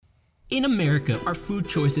In America, our food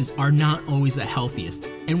choices are not always the healthiest,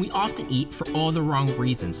 and we often eat for all the wrong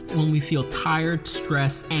reasons when we feel tired,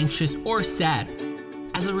 stressed, anxious, or sad.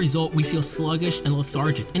 As a result, we feel sluggish and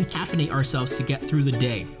lethargic and caffeinate ourselves to get through the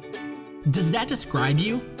day. Does that describe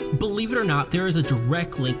you? Believe it or not, there is a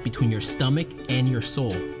direct link between your stomach and your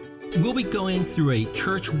soul. We'll be going through a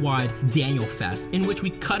church-wide Daniel fast in which we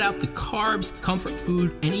cut out the carbs, comfort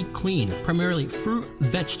food, and eat clean, primarily fruit,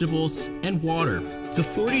 vegetables, and water. The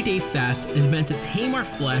 40-day fast is meant to tame our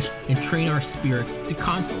flesh and train our spirit to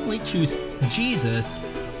constantly choose Jesus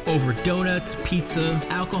over donuts, pizza,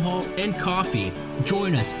 alcohol, and coffee.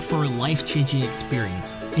 Join us for a life-changing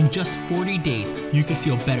experience. In just 40 days, you can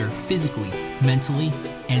feel better physically, mentally,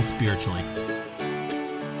 and spiritually.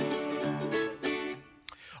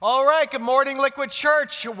 All right, good morning, Liquid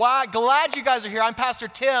Church. Wow, glad you guys are here. I'm Pastor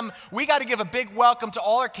Tim. We got to give a big welcome to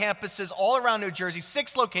all our campuses all around New Jersey,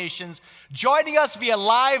 6 locations, joining us via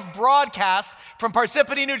live broadcast from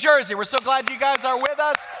Parsippany, New Jersey. We're so glad you guys are with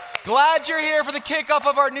us. Glad you're here for the kickoff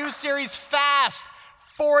of our new series, Fast,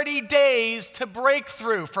 40 Days to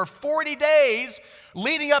Breakthrough. For 40 days,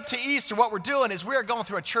 leading up to Easter, what we're doing is we're going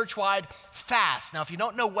through a church-wide fast. Now, if you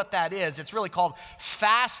don't know what that is, it's really called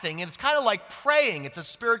fasting, and it's kind of like praying. It's a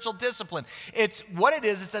spiritual discipline. It's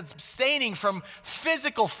abstaining from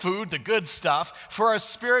physical food, the good stuff, for a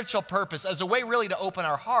spiritual purpose, as a way really to open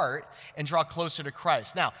our heart and draw closer to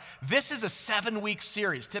Christ. Now, this is a 7-week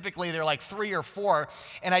series. Typically, they're like 3 or 4,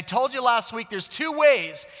 and I told you last week there's 2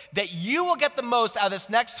 ways that you will get the most out of this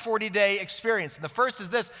next 40-day experience. And the first is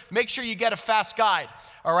this: make sure you get a fast guide.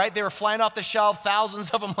 All right, they were flying off the shelf,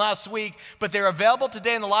 thousands of them last week, but they're available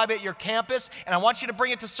today in the lobby at your campus, and I want you to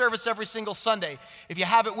bring it to service every single Sunday. If you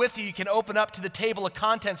have it with you, you can open up to the table of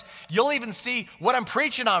contents. You'll even see what I'm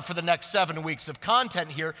preaching on for the next 7 weeks of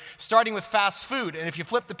content here, starting with fast food. And if you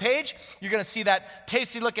flip the page, you're going to see that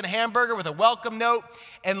tasty-looking hamburger with a welcome note.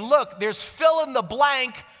 And look, there's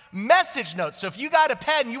fill-in-the-blank message notes. So if you got a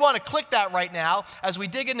pen, you want to click that right now. As we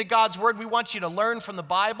dig into God's Word, we want you to learn from the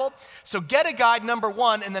Bible. So get a guide, number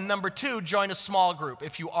 1, and then number 2, join a small group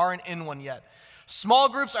if you aren't in one yet. Small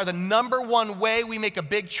groups are the number 1 way we make a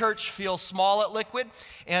big church feel small at Liquid.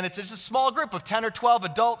 And it's just a small group of 10 or 12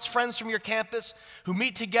 adults, friends from your campus, who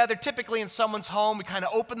meet together, typically in someone's home. We kind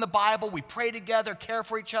of open the Bible, we pray together, care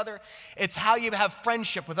for each other. It's how you have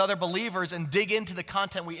friendship with other believers and dig into the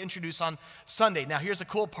content we introduce on Sunday. Now, here's the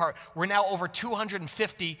cool part. We're now over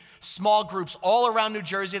 250 small groups all around New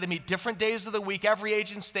Jersey. They meet different days of the week, every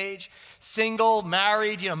age and stage, single,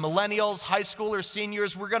 married, millennials, high schoolers,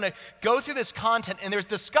 seniors. We're going to go through this content, and there's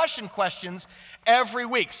discussion questions every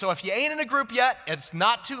week. So if you ain't in a group yet, it's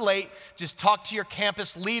not too late. Just talk to your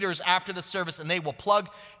campus leaders after the service, and they will plug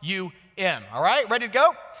you in. All right, ready to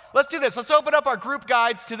go? Let's do this. Let's open up our group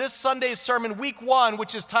guides to this Sunday's sermon, week 1,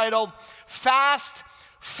 which is titled Fast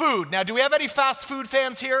Food. Now, do we have any fast food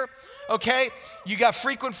fans here? Okay, you got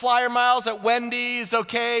frequent flyer miles at Wendy's,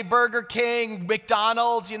 okay, Burger King,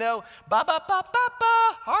 McDonald's,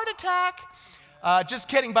 heart attack. Just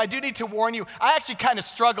kidding, but I do need to warn you, I actually kind of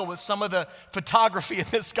struggle with some of the photography in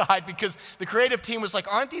this guide because the creative team was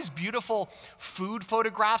like, aren't these beautiful food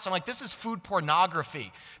photographs? I'm like, this is food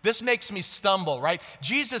pornography. This makes me stumble, right?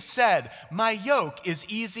 Jesus said, my yoke is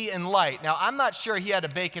easy and light. Now, I'm not sure he had a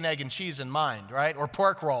bacon, egg, and cheese in mind, right? Or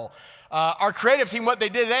pork roll. Our creative team, what they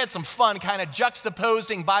did, they had some fun kind of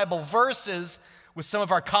juxtaposing Bible verses with some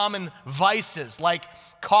of our common vices, like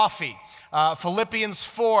coffee. Philippians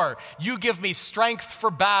 4, you give me strength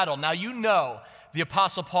for battle. Now, you know the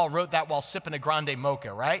Apostle Paul wrote that while sipping a grande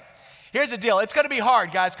mocha, right? Here's the deal. It's going to be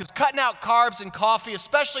hard, guys, because cutting out carbs and coffee,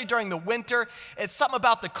 especially during the winter, it's something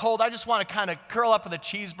about the cold. I just want to kind of curl up with a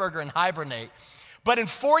cheeseburger and hibernate. But in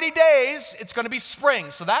 40 days, it's going to be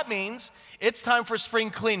spring. So that means it's time for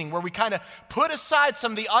spring cleaning, where we kind of put aside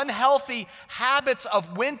some of the unhealthy habits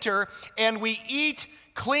of winter and we eat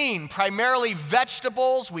clean, primarily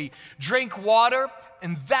vegetables, we drink water,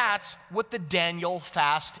 and that's what the Daniel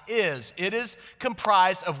fast is. It is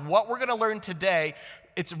comprised of what we're going to learn today.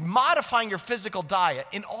 It's modifying your physical diet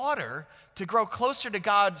in order to grow closer to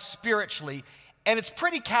God spiritually, and it's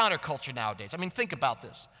pretty counterculture nowadays. I mean, think about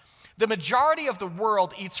this. The majority of the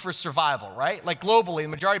world eats for survival, right? Like globally, the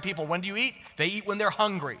majority of people, when do you eat? They eat when they're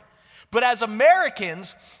hungry. But as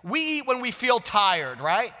Americans, we eat when we feel tired,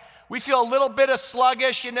 right? We feel a little bit of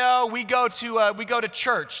sluggish, We go to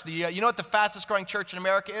church. You know what the fastest growing church in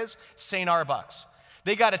America is? St. Arbuck's.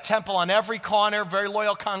 They got a temple on every corner, very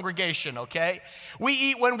loyal congregation, okay? We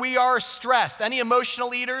eat when we are stressed. Any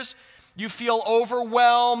emotional eaters? You feel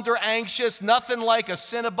overwhelmed or anxious, nothing like a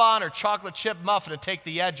Cinnabon or chocolate chip muffin to take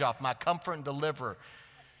the edge off, my comfort and deliverer.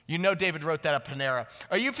 You know David wrote that at Panera.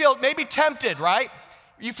 Or you feel maybe tempted, right?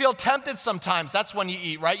 You feel tempted sometimes. That's when you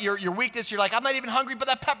eat, right? Your weakness, you're like, I'm not even hungry, but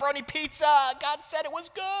that pepperoni pizza, God said it was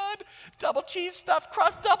good. Double cheese stuffed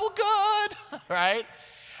crust, double good, right?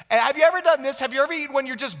 And have you ever done this? Have you ever eaten when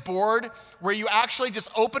you're just bored, where you actually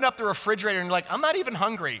just open up the refrigerator and you're like, I'm not even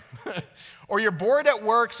hungry? Or you're bored at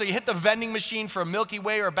work, so you hit the vending machine for a Milky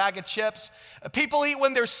Way or a bag of chips. People eat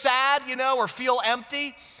when they're sad, or feel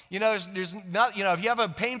empty. There's not, if you have a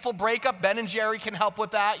painful breakup, Ben and Jerry can help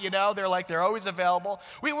with that. They're always available.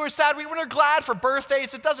 We were sad, we were glad for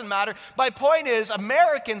birthdays. It doesn't matter. My point is,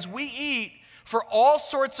 Americans, we eat for all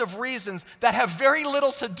sorts of reasons that have very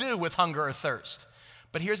little to do with hunger or thirst.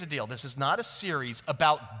 But here's the deal. This is not a series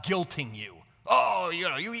about guilting you. Oh,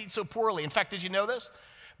 you eat so poorly. In fact, did you know this?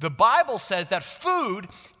 The Bible says that food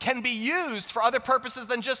can be used for other purposes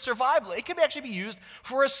than just survival. It can actually be used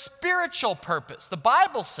for a spiritual purpose. The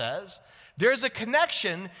Bible says there's a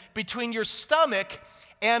connection between your stomach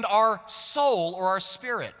and our soul or our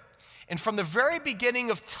spirit. And from the very beginning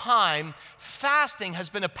of time, fasting has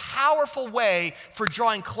been a powerful way for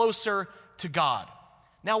drawing closer to God.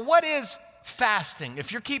 Now, what is fasting?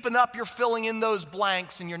 If you're keeping up, you're filling in those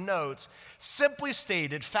blanks in your notes. Simply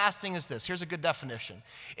stated, fasting is this. Here's a good definition.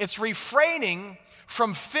 It's refraining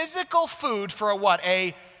from physical food for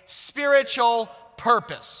a spiritual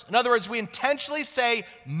purpose. In other words, we intentionally say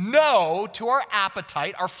no to our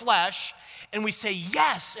appetite, our flesh, and we say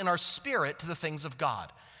yes in our spirit to the things of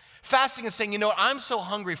God. Fasting is saying, I'm so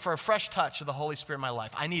hungry for a fresh touch of the Holy Spirit in my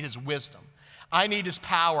life. I need his wisdom. I need his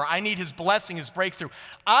power. I need his blessing, his breakthrough.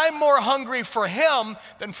 I'm more hungry for him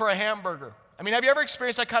than for a hamburger. Have you ever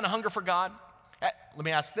experienced that kind of hunger for God? Let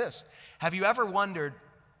me ask this. Have you ever wondered,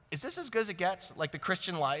 is this as good as it gets, like the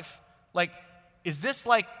Christian life? Is this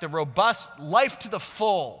like the robust life to the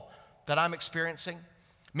full that I'm experiencing?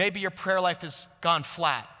 Maybe your prayer life has gone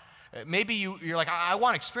flat. Maybe you're like, I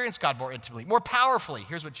want to experience God more intimately, more powerfully.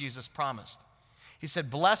 Here's what Jesus promised. He said,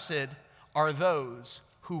 blessed are those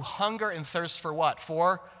who hunger and thirst for what?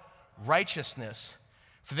 For righteousness.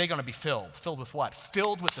 For they're going to be filled. Filled with what?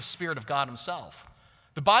 Filled with the Spirit of God himself.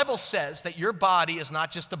 The Bible says that your body is not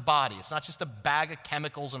just a body. It's not just a bag of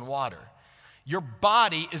chemicals and water. Your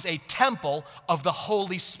body is a temple of the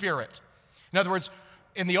Holy Spirit. In other words,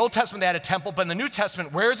 in the Old Testament they had a temple, but in the New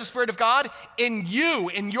Testament, where is the Spirit of God? In you,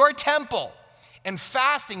 in your temple. And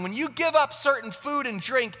fasting, when you give up certain food and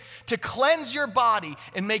drink to cleanse your body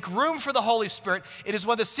and make room for the Holy Spirit, it is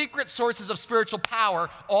one of the secret sources of spiritual power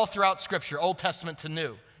all throughout Scripture, Old Testament to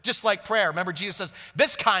New. Just like prayer. Remember, Jesus says,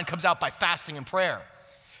 this kind comes out by fasting and prayer.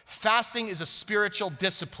 Fasting is a spiritual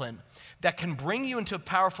discipline that can bring you into a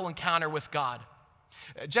powerful encounter with God.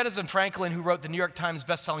 Jensen Franklin, who wrote the New York Times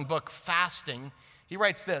bestselling book, Fasting, he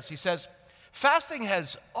writes this. He says, fasting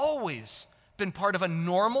has always been part of a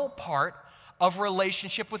normal part of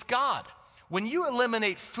relationship with God. When you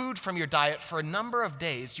eliminate food from your diet for a number of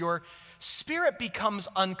days, your spirit becomes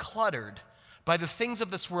uncluttered by the things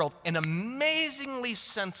of this world and amazingly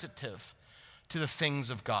sensitive to the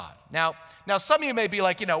things of God. Now some of you may be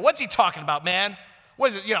like, what's he talking about, man?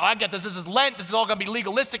 What is it? I get this. This is Lent. This is all going to be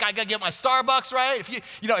legalistic. I got to get my Starbucks, right? If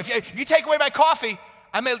you take away my coffee,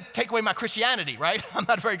 I may take away my Christianity, right? I'm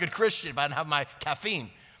not a very good Christian if I don't have my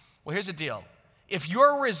caffeine. Well, here's the deal. If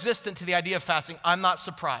you're resistant to the idea of fasting, I'm not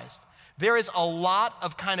surprised. There is a lot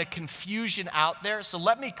of kind of confusion out there, so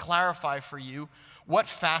let me clarify for you what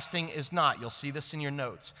fasting is not. You'll see this in your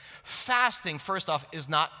notes. Fasting, first off, is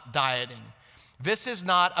not dieting. This is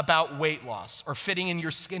not about weight loss or fitting in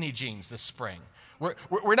your skinny jeans this spring.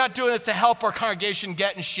 We're not doing this to help our congregation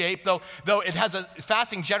get in shape, though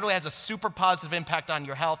fasting generally has a super positive impact on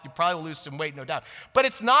your health. You probably will lose some weight, no doubt. But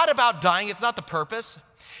it's not about dying. It's not the purpose.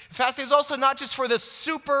 Fasting is also not just for the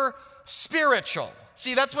super spiritual.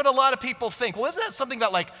 See, that's what a lot of people think. Well, isn't that something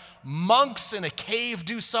that like monks in a cave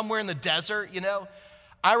do somewhere in the desert,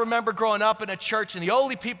 I remember growing up in a church, and the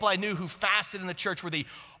only people I knew who fasted in the church were the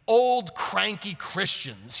old cranky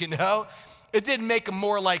Christians, It didn't make them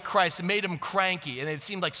more like Christ. It made them cranky, and it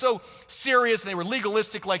seemed like so serious, and they were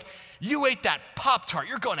legalistic, like, you ate that Pop-Tart,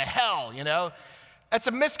 you're going to hell, That's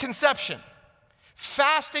a misconception.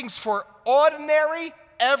 Fasting's for ordinary,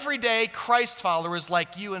 everyday Christ followers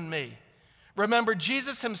like you and me. Remember,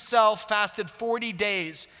 Jesus himself fasted 40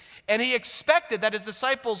 days, and he expected that his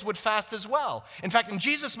disciples would fast as well. In fact, in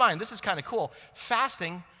Jesus' mind, this is kind of cool,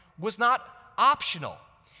 fasting was not optional.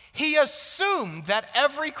 He assumed that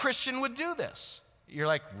every Christian would do this. You're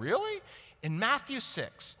like, really? In Matthew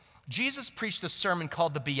 6, Jesus preached a sermon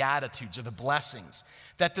called the Beatitudes, or the Blessings,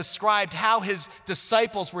 that described how his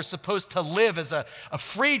disciples were supposed to live as a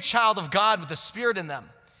free child of God with the Spirit in them.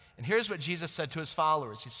 And here's what Jesus said to his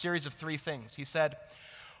followers, a series of 3 things. He said,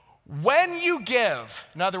 when you give,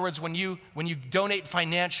 in other words, when you donate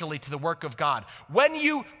financially to the work of God, when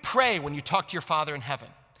you pray, when you talk to your Father in heaven,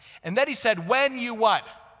 and then he said, when you what?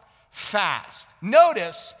 Fast.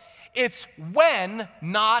 Notice, it's when,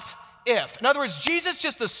 not if. In other words, Jesus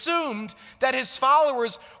just assumed that his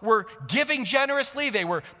followers were giving generously, they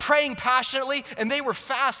were praying passionately, and they were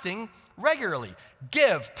fasting regularly.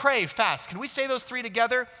 Give, pray, fast. Can we say those 3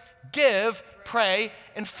 together? Give, pray,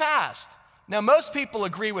 and fast. Now, most people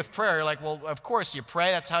agree with prayer. You're like, well, of course you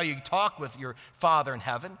pray. That's how you talk with your Father in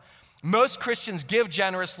heaven. Most Christians give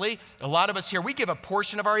generously. A lot of us here, we give a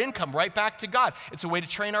portion of our income right back to God. It's a way to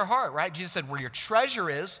train our heart, right? Jesus said, where your treasure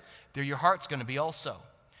is, there your heart's going to be also.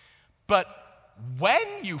 But when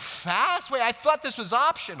you fast, wait, I thought this was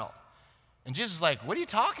optional. And Jesus is like, what are you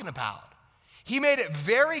talking about? He made it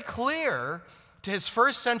very clear to his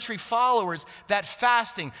first century followers that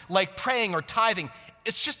fasting, like praying or tithing,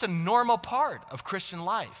 it's just a normal part of Christian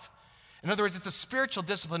life. In other words, it's a spiritual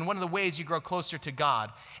discipline, one of the ways you grow closer to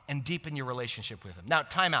God and deepen your relationship with him. Now,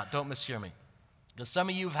 time out, don't mishear me. Because some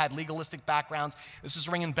of you have had legalistic backgrounds. This is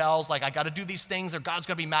ringing bells like I got to do these things or God's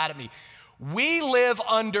going to be mad at me. We live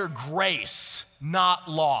under grace, not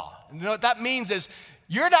law. You know what that means is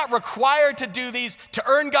you're not required to do these to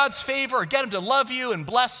earn God's favor or get him to love you and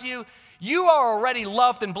bless you. You are already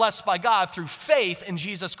loved and blessed by God through faith in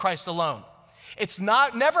Jesus Christ alone. It's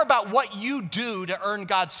never about what you do to earn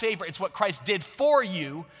God's favor. It's what Christ did for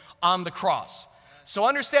you on the cross. So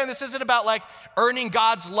understand this isn't about like earning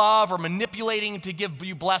God's love or manipulating to give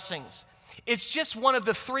you blessings. It's just one of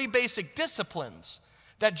the 3 basic disciplines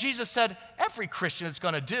that Jesus said every Christian is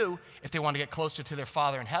going to do if they want to get closer to their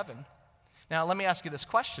Father in heaven. Now, let me ask you this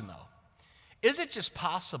question though. Is it just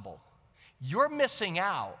possible you're missing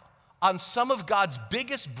out on some of God's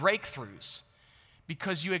biggest breakthroughs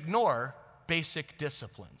because you ignore basic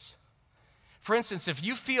disciplines? For instance, if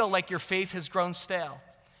you feel like your faith has grown stale,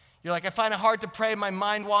 you're like, I find it hard to pray, my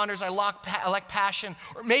mind wanders, I lack passion.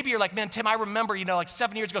 Or maybe you're like, man, Tim, I remember, like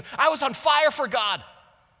 7 years ago, I was on fire for God.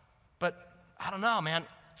 But I don't know, man,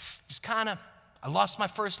 it's just I lost my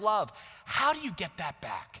first love. How do you get that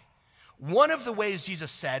back? One of the ways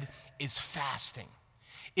Jesus said is fasting.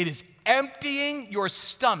 It is emptying your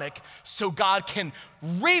stomach so God can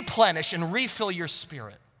replenish and refill your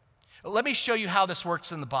spirit. Let me show you how this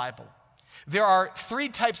works in the Bible. There are 3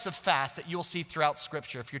 types of fast that you'll see throughout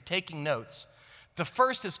Scripture if you're taking notes. The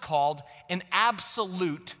first is called an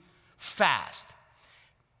absolute fast.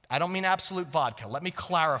 I don't mean absolute vodka. Let me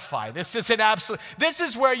clarify. This is an absolute. This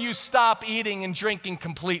is where you stop eating and drinking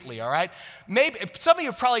completely, all right? Maybe some of you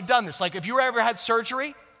have probably done this. Like if you ever had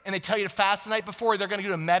surgery and they tell you to fast the night before, they're going to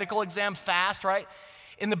do a medical exam fast, right?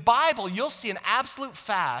 In the Bible, you'll see an absolute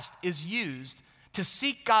fast is used to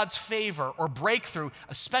seek God's favor or breakthrough,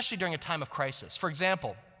 especially during a time of crisis. For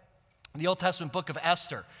example, in the Old Testament book of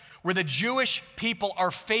Esther, where the Jewish people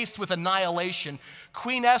are faced with annihilation,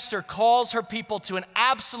 Queen Esther calls her people to an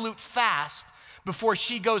absolute fast before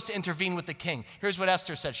she goes to intervene with the king. Here's what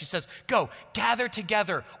Esther said. She says, go, gather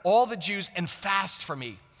together all the Jews and fast for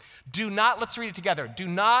me. Do not, let's read it together. Do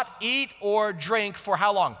not eat or drink for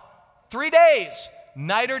how long? 3 days,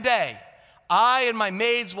 night or day. I and my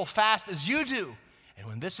maids will fast as you do. And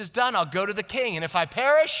when this is done, I'll go to the king. And if I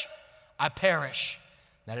perish, I perish.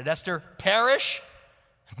 Now, did Esther perish?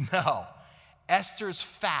 No. Esther's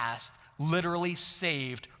fast literally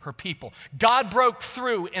saved her people. God broke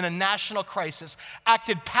through in a national crisis,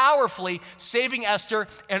 acted powerfully, saving Esther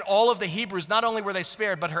and all of the Hebrews. Not only were they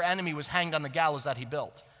spared, but her enemy was hanged on the gallows that he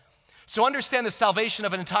built. So understand the salvation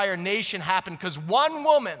of an entire nation happened because one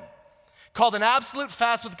woman called an absolute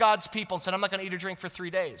fast with God's people and said, I'm not going to eat or drink for 3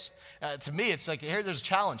 days. To me, it's like, here, there's a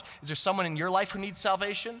challenge. Is there someone in your life who needs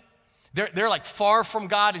salvation? They're like far from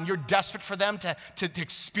God and you're desperate for them to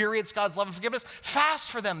experience God's love and forgiveness. Fast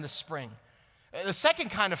for them this spring. The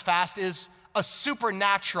second kind of fast is a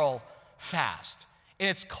supernatural fast. And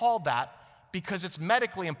it's called that because it's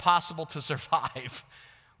medically impossible to survive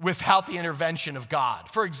without the intervention of God.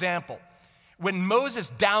 For example, when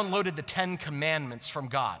Moses downloaded the 10 Commandments from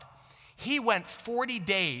God, he went 40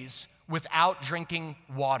 days without drinking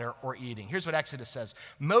water or eating. Here's what Exodus says.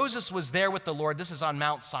 Moses was there with the Lord. This is on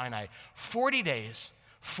Mount Sinai. 40 days,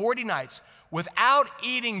 40 nights without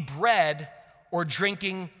eating bread or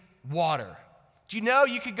drinking water. Do you know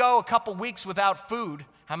you could go a couple weeks without food?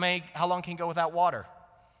 How long can you go without water?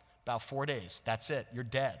 About 4 days. That's it. You're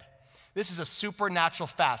dead. This is a supernatural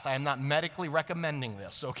fast. I am not medically recommending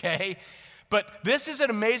this, okay? But this is an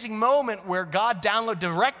amazing moment where God downloads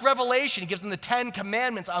direct revelation. He gives them the 10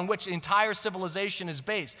 commandments on which the entire civilization is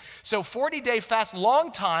based. So 40-day fast,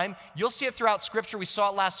 long time. You'll see it throughout Scripture. We saw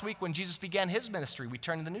it last week when Jesus began his ministry. We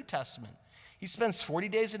turn to the New Testament. He spends 40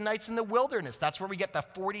 days and nights in the wilderness. That's where we get the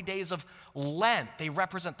 40 days of Lent. They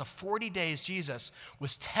represent the 40 days Jesus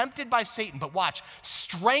was tempted by Satan, but watch,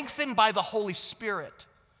 strengthened by the Holy Spirit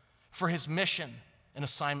for his mission and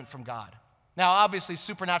assignment from God. Now, obviously,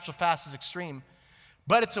 supernatural fast is extreme,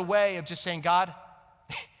 but it's a way of just saying, God,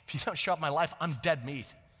 if you don't show up in my life, I'm dead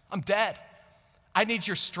meat. I'm dead. I need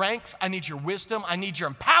your strength. I need your wisdom. I need your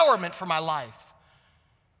empowerment for my life.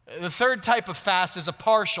 The third type of fast is a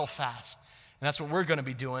partial fast, and that's what we're going to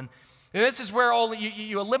be doing. And this is where only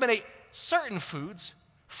you eliminate certain foods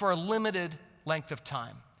for a limited length of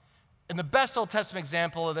time. And the best Old Testament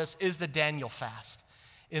example of this is the Daniel fast.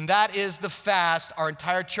 And that is the fast our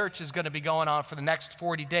entire church is going to be going on for the next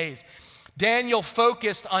 40 days. Daniel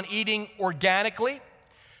focused on eating organically,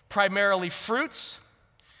 primarily fruits,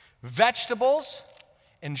 vegetables,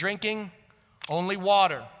 and drinking only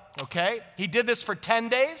water, okay? He did this for 10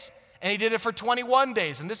 days, and he did it for 21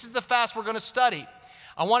 days. And this is the fast we're going to study.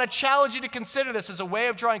 I want to challenge you to consider this as a way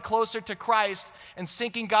of drawing closer to Christ and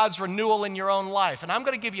seeking God's renewal in your own life. And I'm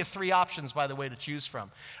going to give you 3 options, by the way, to choose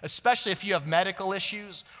from, especially if you have medical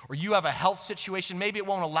issues or you have a health situation. Maybe it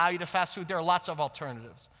won't allow you to fast food. There are lots of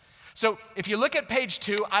alternatives. So if you look at page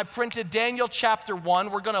 2, I printed Daniel chapter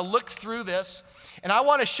 1. We're going to look through this, and I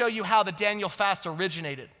want to show you how the Daniel fast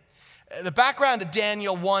originated. The background of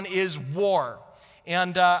Daniel 1 is war.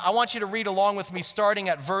 And I want you to read along with me starting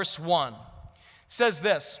at verse 1. It says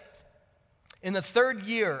this: in the 3rd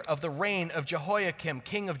year of the reign of Jehoiakim,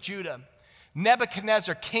 king of Judah,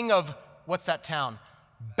 Nebuchadnezzar, king of, what's that town?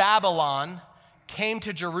 Babylon, came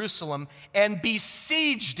to Jerusalem and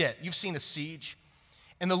besieged it. You've seen a siege.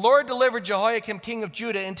 And the Lord delivered Jehoiakim, king of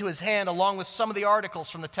Judah, into his hand along with some of the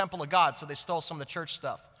articles from the temple of God. So they stole some of the church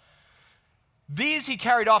stuff. These he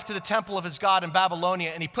carried off to the temple of his God in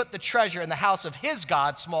Babylonia, and he put the treasure in the house of his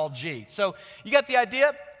God, small g. So you got the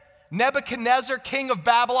idea? Nebuchadnezzar, king of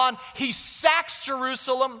Babylon, he sacks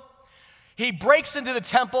Jerusalem. He breaks into the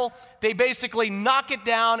temple. They basically knock it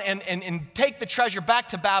down and take the treasure back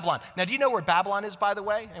to Babylon. Now, do you know where Babylon is, by the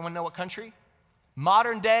way? Anyone know what country?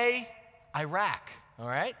 Modern day Iraq, all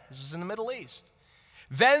right? This is in the Middle East.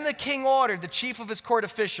 Then the king ordered the chief of his court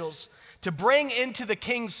officials to bring into the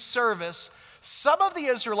king's service some of the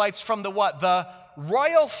Israelites from the what? The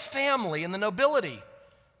royal family and the nobility.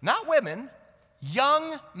 Not women,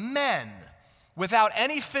 young men without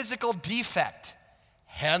any physical defect,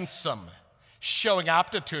 handsome, showing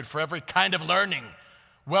aptitude for every kind of learning,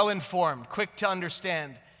 well-informed, quick to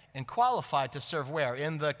understand, and qualified to serve where?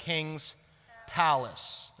 In the king's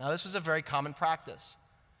palace. Now, this was a very common practice.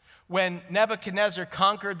 When Nebuchadnezzar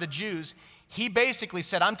conquered the Jews, he basically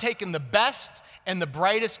said, I'm taking the best and the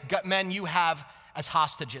brightest men you have as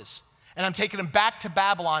hostages. And I'm taking them back to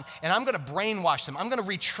Babylon, and I'm going to brainwash them. I'm going to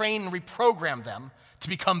retrain and reprogram them to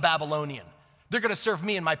become Babylonian. They're going to serve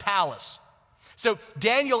me in my palace. So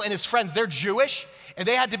Daniel and his friends, they're Jewish, and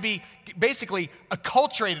they had to be basically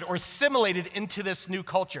acculturated or assimilated into this new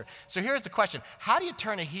culture. So here's the question. How do you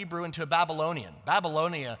turn a Hebrew into a Babylonian?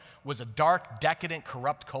 Babylonia was a dark, decadent,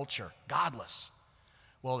 corrupt culture, godless.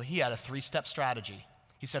 Well, he had a 3-step strategy.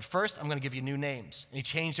 He said, first, I'm going to give you new names. And he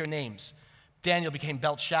changed their names. Daniel became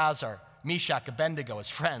Belshazzar, Meshach, Abednego,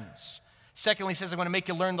 his friends. Secondly, he says, I'm going to make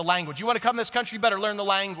you learn the language. You want to come to this country, you better learn the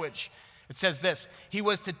language. It says this: he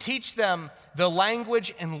was to teach them the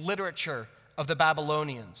language and literature of the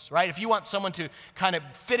Babylonians, right? If you want someone to kind of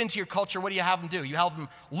fit into your culture, what do you have them do? You have them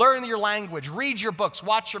learn your language, read your books,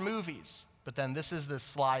 watch your movies. But then this is the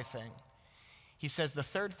sly thing. He says the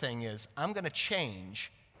third thing is, I'm going to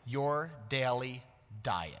change your daily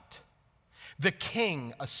diet. The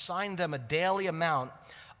king assigned them a daily amount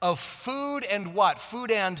of food and what? Food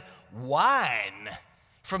and wine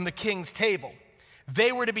from the king's table.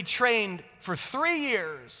 They were to be trained for 3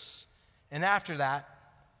 years, and after that,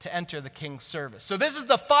 to enter the king's service. So this is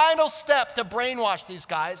the final step to brainwash these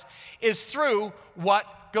guys, is through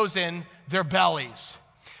what goes in their bellies.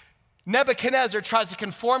 Nebuchadnezzar tries to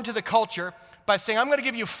conform to the culture by saying, I'm going to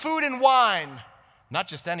give you food and wine, not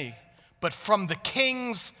just any, but from the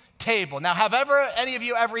king's table. Now, have any of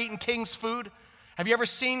you ever eaten king's food? Have you ever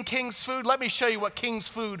seen king's food? Let me show you what king's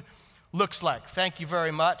food looks like. Thank you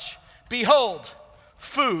very much. Behold,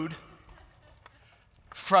 food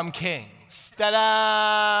from kings.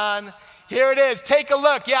 Ta-da! Here it is. Take a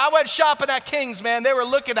look. Yeah, I went shopping at King's, man. They were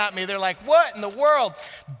looking at me. They're like, what in the world?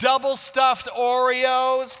 Double stuffed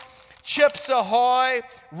Oreos, Chips Ahoy,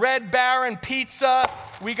 Red Baron Pizza.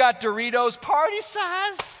 We got Doritos, party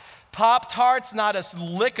size. Pop-Tarts, not a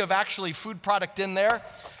lick of actually food product in there.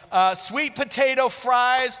 Sweet potato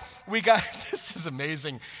fries. We got, this is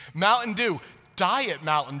amazing, Mountain Dew, Diet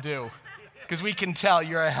Mountain Dew, because we can tell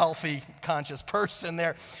you're a healthy, conscious person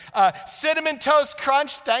there. Cinnamon Toast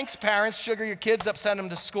Crunch, thanks parents, sugar your kids up, send them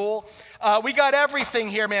to school. We got everything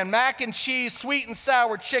here, man, mac and cheese, sweet and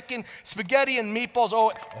sour chicken, spaghetti and meatballs.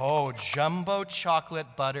 Oh, jumbo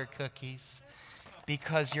chocolate butter cookies,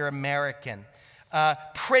 because you're American.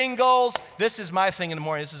 Pringles, this is my thing in the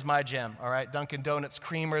morning, this is my jam, all right? Dunkin' Donuts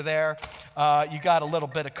creamer there. You got a little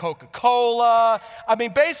bit of Coca-Cola. I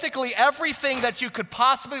mean, basically everything that you could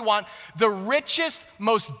possibly want, the richest,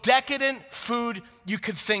 most decadent food you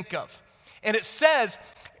could think of. And it says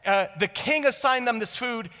the king assigned them this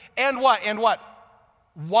food and what? And what?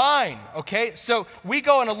 Wine, okay? So we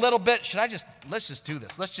go in a little bit, let's just do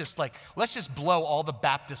this. Let's just blow all the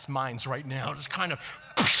Baptist minds right now. Just kind of,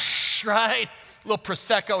 right? A little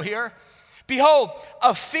Prosecco here. Behold,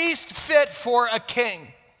 a feast fit for a king.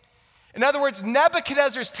 In other words,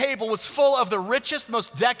 Nebuchadnezzar's table was full of the richest,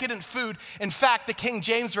 most decadent food. In fact, the King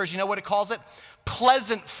James Version, you know what it calls it?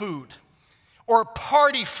 Pleasant food or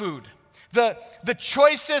party food. The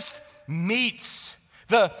choicest meats.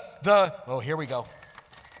 Here we go.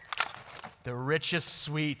 The richest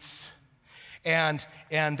sweets. And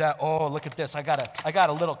look at this. I got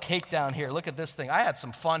a little cake down here. Look at this thing. I had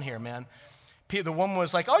some fun here, man. The woman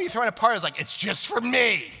was like, oh, you're throwing a party? I was like, it's just for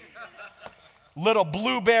me. Little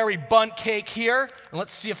blueberry bundt cake here. And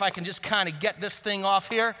let's see if I can just kind of get this thing off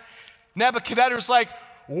here. Nebuchadnezzar's like,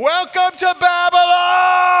 welcome to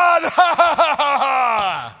Babylon!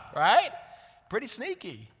 Right? Pretty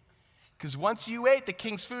sneaky. Because once you ate the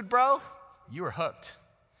king's food, bro, you were hooked.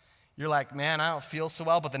 You're like, man, I don't feel so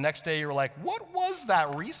well. But the next day you were like, what was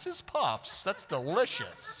that Reese's Puffs? That's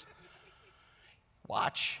delicious.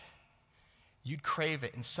 Watch. You'd crave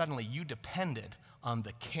it, and suddenly you depended on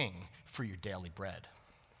the king for your daily bread.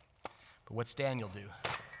 But what's Daniel do?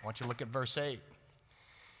 I want you to look at verse 8.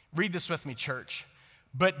 Read this with me, church.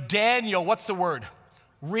 But Daniel, what's the word?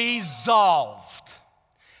 Resolved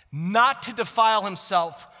not to defile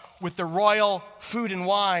himself with the royal food and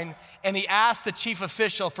wine, and he asked the chief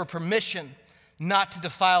official for permission not to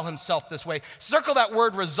defile himself this way. Circle that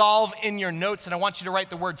word resolve in your notes, and I want you to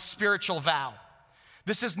write the word spiritual vow.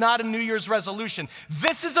 This is not a New Year's resolution.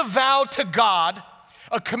 This is a vow to God,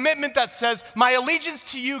 a commitment that says, my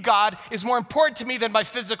allegiance to you, God, is more important to me than my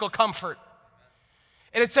physical comfort.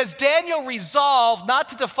 And it says, Daniel resolved not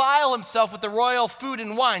to defile himself with the royal food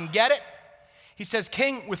and wine. Get it? He says,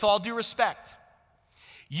 King, with all due respect,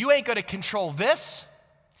 you ain't going to control this,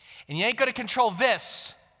 and you ain't going to control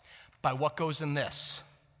this by what goes in this.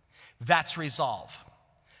 That's resolve.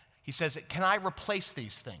 He says, can I replace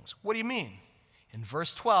these things? What do you mean? In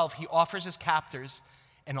verse 12, he offers his captors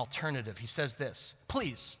an alternative. He says this,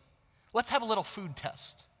 please, let's have a little food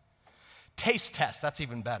test. Taste test, that's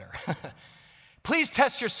even better. Please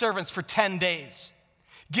test your servants for 10 days.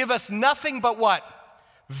 Give us nothing but what?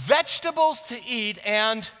 Vegetables to eat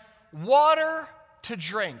and water to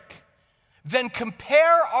drink. Then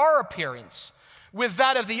compare our appearance with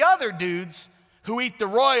that of the other dudes who eat the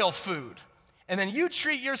royal food. And then you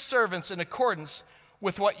treat your servants in accordance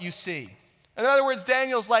with what you see. In other words,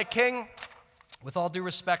 Daniel's like, King, with all due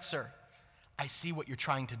respect, sir, I see what you're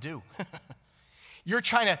trying to do. You're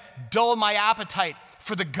trying to dull my appetite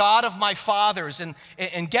for the God of my fathers and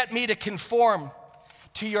get me to conform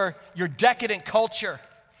to your decadent culture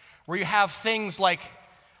where you have things like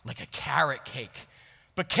a carrot cake.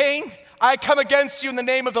 But King, I come against you in the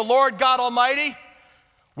name of the Lord God Almighty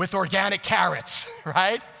with organic carrots,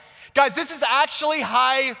 right? Guys, this is actually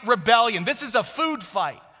high rebellion. This is a food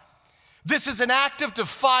fight. This is an act of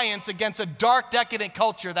defiance against a dark, decadent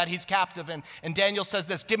culture that he's captive in. And Daniel says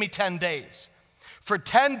this, give me 10 days. For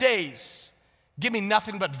 10 days, give me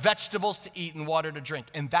nothing but vegetables to eat and water to drink.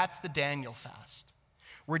 And that's the Daniel fast,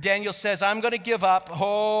 where Daniel says, I'm going to give up.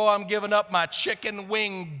 I'm giving up my chicken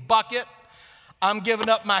wing bucket. I'm giving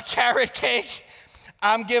up my carrot cake.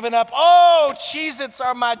 I'm giving up, Cheez-Its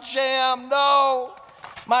are my jam. No,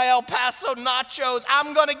 my El Paso nachos.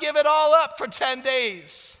 I'm going to give it all up for 10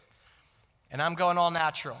 days. And I'm going all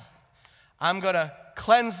natural. I'm going to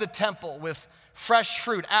cleanse the temple with fresh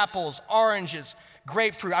fruit, apples, oranges,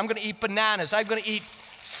 grapefruit. I'm going to eat bananas. I'm going to eat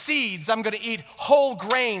seeds. I'm going to eat whole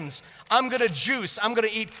grains. I'm going to juice. I'm going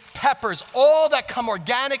to eat peppers, all that come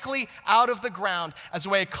organically out of the ground as a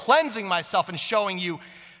way of cleansing myself and showing you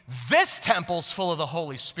this temple's full of the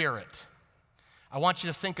Holy Spirit. I want you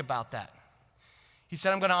to think about that. He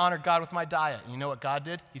said, I'm going to honor God with my diet. And you know what God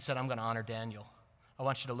did? He said, I'm going to honor Daniel. I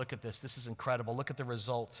want you to look at this. This is incredible. Look at the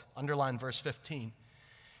result. Underline verse 15. It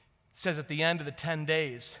says at the end of the 10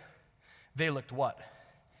 days, they looked what?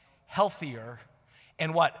 Healthier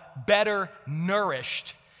and what? Better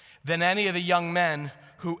nourished than any of the young men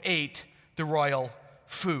who ate the royal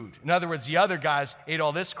food. In other words, the other guys ate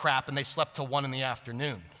all this crap and they slept till 1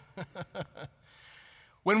 PM.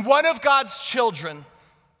 When one of God's children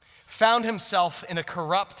found himself in a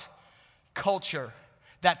corrupt culture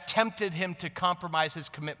that tempted him to compromise his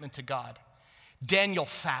commitment to God, Daniel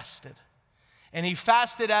fasted. And he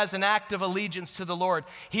fasted as an act of allegiance to the Lord.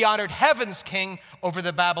 He honored heaven's king over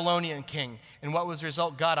the Babylonian king. And what was the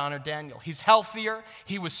result? God honored Daniel. He's healthier,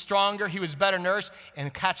 he was stronger, he was better nourished.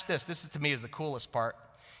 And catch this, this is to me is the coolest part.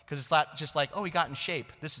 Because it's not just like, oh, he got in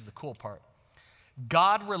shape. This is the cool part.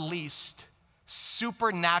 God released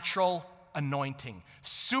supernatural anointing,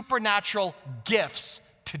 supernatural gifts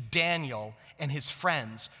to Daniel and his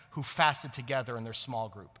friends who fasted together in their small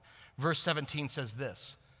group. Verse 17 says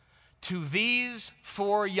this, to these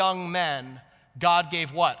 4 young men, God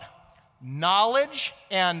gave what? Knowledge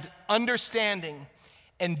and understanding.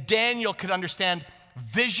 And Daniel could understand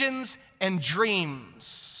visions and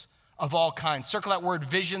dreams of all kinds. Circle that word,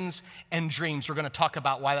 visions and dreams. We're going to talk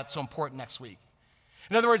about why that's so important next week.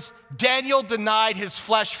 In other words, Daniel denied his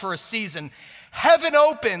flesh for a season. Heaven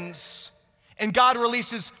opens and God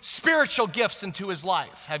releases spiritual gifts into his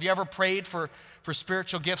life. Have you ever prayed for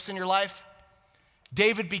spiritual gifts in your life?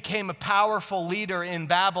 David became a powerful leader in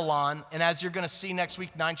Babylon, and as you're going to see next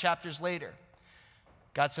week, 9 chapters later,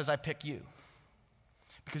 God says, I pick you.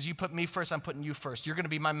 Because you put me first, I'm putting you first. You're going to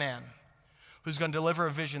be my man who's going to deliver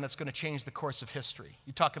a vision that's going to change the course of history.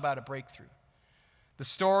 You talk about a breakthrough. The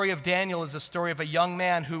story of Daniel is the story of a young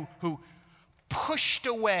man who pushed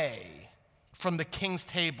away from the king's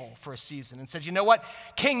table for a season and said, you know what,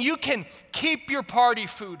 king, you can keep your party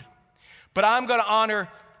food, but I'm going to honor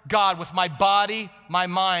God with my body, my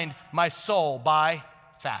mind, my soul by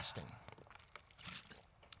fasting.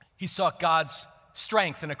 He sought God's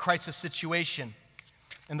strength in a crisis situation,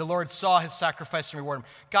 and the Lord saw his sacrifice and rewarded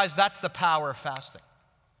him. Guys, that's the power of fasting.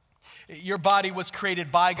 Your body was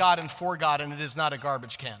created by God and for God, and it is not a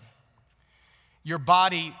garbage can. Your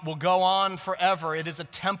body will go on forever. It is a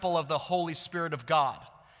temple of the Holy Spirit of God.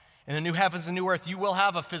 In the new heavens and new earth, you will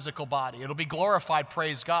have a physical body. It'll be glorified,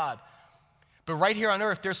 praise God. But right here on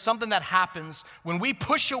earth, there's something that happens when we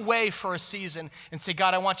push away for a season and say,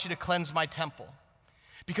 God, I want you to cleanse my temple.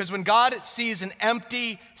 Because when God sees an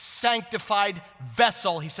empty, sanctified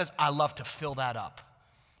vessel, he says, I love to fill that up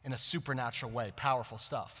in a supernatural way. Powerful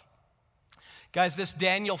stuff. Guys, this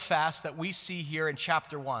Daniel fast that we see here in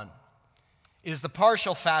chapter 1 is the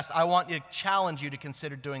partial fast I want to challenge you to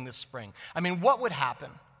consider doing this spring. I mean, what would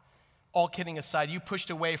happen? All kidding aside, you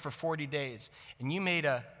pushed away for 40 days and you made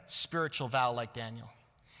a spiritual vow like Daniel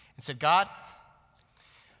and said, God,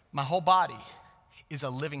 my whole body is a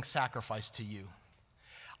living sacrifice to you.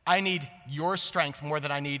 I need your strength more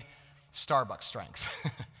than I need Starbucks strength.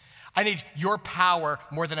 I need your power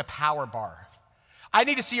more than a power bar. I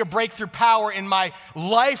need to see your breakthrough power in my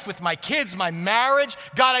life with my kids, my marriage.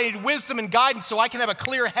 God, I need wisdom and guidance so I can have a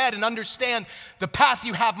clear head and understand the path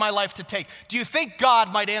you have my life to take. Do you think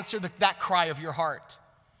God might answer that cry of your heart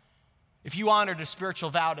if you honored a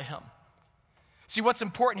spiritual vow to him? See, what's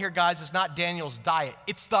important here, guys, is not Daniel's diet.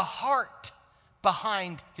 It's the heart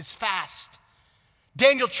behind his fast.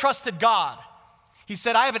 Daniel trusted God. He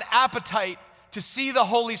said, I have an appetite to see the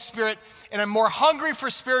Holy Spirit, and I'm more hungry for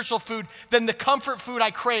spiritual food than the comfort food I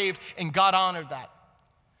crave, and God honored that.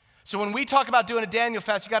 So when we talk about doing a Daniel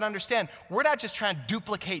fast, you got to understand, we're not just trying to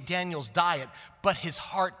duplicate Daniel's diet, but his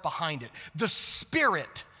heart behind it, the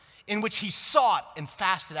spirit in which he sought and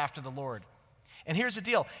fasted after the Lord. And here's the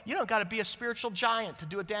deal, you don't got to be a spiritual giant to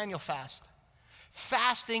do a Daniel fast.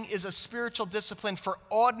 Fasting is a spiritual discipline for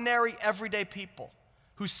ordinary, everyday people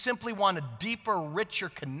who simply want a deeper, richer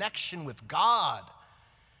connection with God,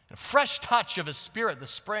 and a fresh touch of his spirit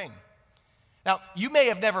this spring. Now, you may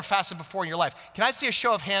have never fasted before in your life. Can I see a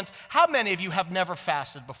show of hands? How many of you have never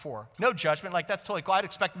fasted before? No judgment, like that's totally cool. I'd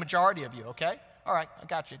expect the majority of you, okay? All right, I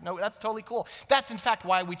got you. No, that's totally cool. That's in fact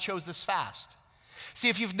why we chose this fast. See,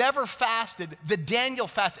 if you've never fasted, the Daniel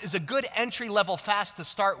fast is a good entry-level fast to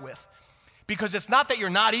start with, because it's not that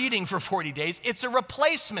you're not eating for 40 days, it's a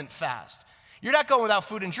replacement fast. You're not going without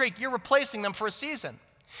food and drink, you're replacing them for a season.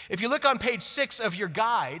 If you look on page 6 of your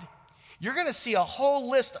guide, you're gonna see a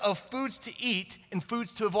whole list of foods to eat and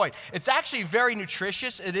foods to avoid. It's actually very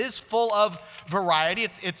nutritious. It is full of variety.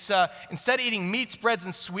 It's instead of eating meats, breads,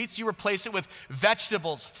 and sweets, you replace it with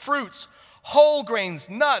vegetables, fruits, whole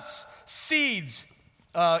grains, nuts, seeds,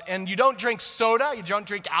 and you don't drink soda, you don't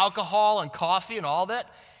drink alcohol and coffee and all that,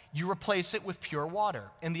 you replace it with pure water.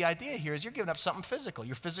 And the idea here is you're giving up something physical,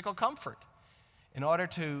 your physical comfort, in order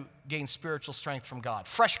to gain spiritual strength from God.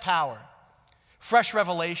 Fresh power, fresh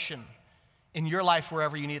revelation in your life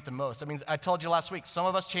wherever you need it the most. I mean, I told you last week, some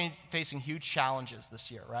of us facing huge challenges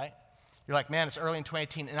this year, right? You're like, man, it's early in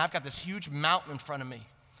 2018, and I've got this huge mountain in front of me.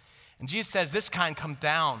 And Jesus says this kind comes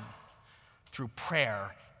down through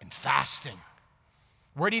prayer and fasting.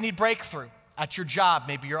 Where do you need breakthrough? At your job,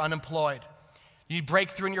 maybe you're unemployed. You need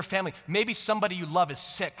breakthrough in your family. Maybe somebody you love is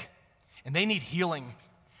sick and they need healing,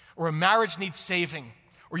 or a marriage needs saving,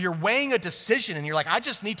 or you're weighing a decision and you're like, I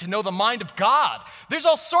just need to know the mind of God. There's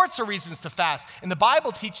all sorts of reasons to fast. And the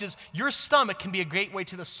Bible teaches your stomach can be a gateway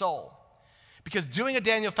to the soul. Because doing a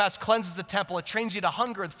Daniel fast cleanses the temple. It trains you to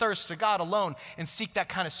hunger and thirst to God alone and seek that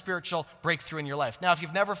kind of spiritual breakthrough in your life. Now, if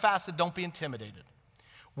you've never fasted, don't be intimidated.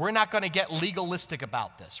 We're not going to get legalistic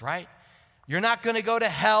about this, right? You're not going to go to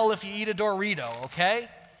hell if you eat a Dorito, okay?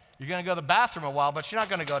 You're going to go to the bathroom a while, but you're not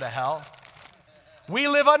going to go to hell. We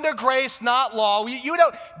live under grace, not law. You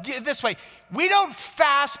don't, this way, we don't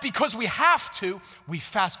fast because we have to. We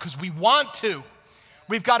fast because we want to.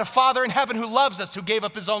 We've got a Father in heaven who loves us, who gave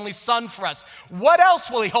up his only Son for us. What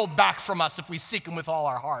else will he hold back from us if we seek him with all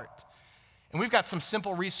our heart? And we've got some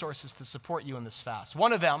simple resources to support you in this fast.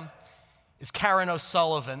 One of them is Karen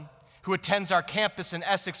O'Sullivan, who attends our campus in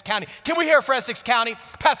Essex County. Can we hear it for Essex County?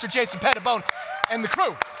 Pastor Jason Pettibone and the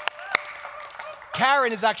crew.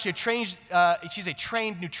 Karen is actually she's a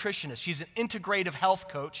trained nutritionist. She's an integrative health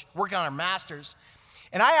coach, working on her master's.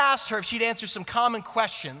 And I asked her if she'd answer some common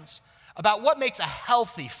questions about what makes a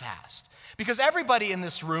healthy fast. Because everybody in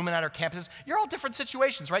this room and at our campuses, you're all different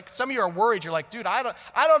situations, right? Some of you are worried. You're like, dude, I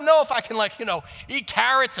don't know if I can eat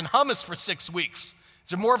carrots and hummus for 6 weeks. Is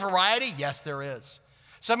there more variety? Yes, there is.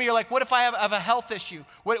 Some of you are like, what if I have a health issue?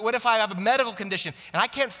 What if I have a medical condition and I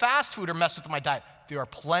can't fast food or mess with my diet? There are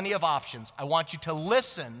plenty of options. I want you to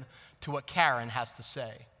listen to what Karen has to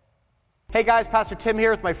say. Hey guys, Pastor Tim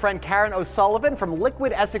here with my friend Karen O'Sullivan from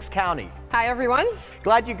Liquid, Essex County. Hi everyone.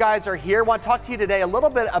 Glad you guys are here. I want to talk to you today a little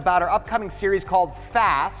bit about our upcoming series called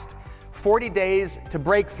Fast, 40 Days to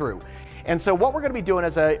Breakthrough. And so what we're going to be doing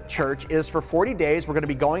as a church is for 40 days, we're going to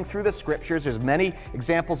be going through the scriptures. There's many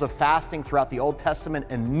examples of fasting throughout the Old Testament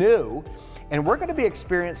and New. And we're going to be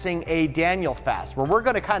experiencing a Daniel fast where we're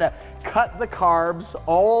going to kind of cut the carbs,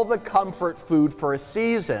 all the comfort food for a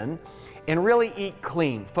season, and really eat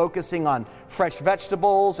clean, focusing on fresh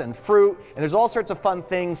vegetables and fruit. And there's all sorts of fun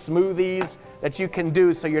things, smoothies that you can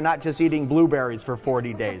do so you're not just eating blueberries for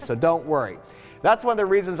 40 days. So don't worry. That's one of the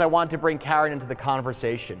reasons I wanted to bring Karen into the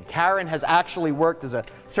conversation. Karen has actually worked as a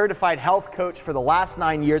certified health coach for the last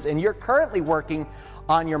 9 years, and you're currently working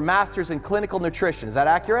on your master's in clinical nutrition. Is that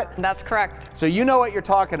accurate? That's correct. So you know what you're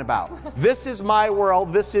talking about. This is my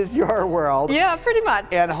world. This is your world. Yeah, pretty much.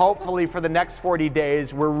 And hopefully for the next 40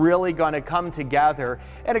 days, we're really going to come together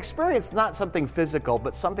and experience not something physical,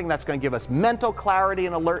 but something that's going to give us mental clarity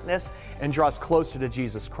and alertness and draw us closer to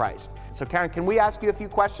Jesus Christ. So Karen, can we ask you a few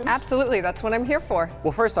questions? Absolutely. That's what I'm here for.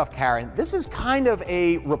 Well, first off, Karen, this is kind of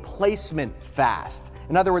a replacement fast.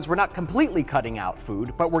 In other words, we're not completely cutting out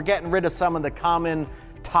food, but we're getting rid of some of the common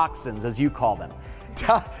toxins, as you call them.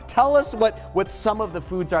 Tell us what some of the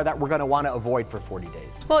foods are that we're going to want to avoid for 40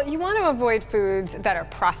 days. Well, you want to avoid foods that are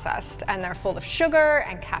processed and they're full of sugar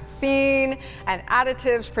and caffeine and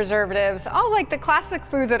additives, preservatives, all like the classic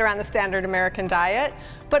foods that are on the standard American diet,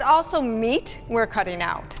 but also meat we're cutting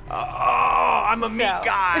out. Oh, I'm a meat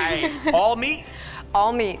guy. All meat?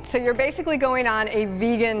 All meat. So you're basically going on a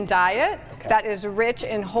vegan diet that is rich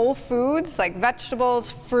in whole foods like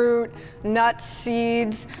vegetables, fruit, nuts,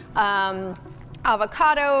 seeds, avocados,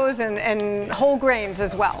 and whole grains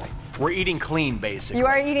as well. We're eating clean, basically. You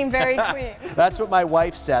are eating very clean. That's what my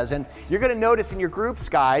wife says. And you're going to notice in your groups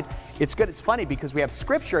guide, it's good. It's funny because we have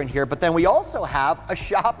scripture in here, but then we also have a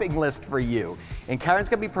shopping list for you. And Karen's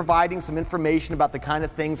going to be providing some information about the kind of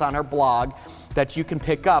things on her blog that you can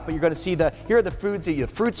pick up. But you're going to see here are the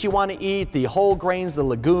fruits you want to eat, the whole grains, the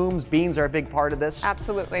legumes, beans are a big part of this.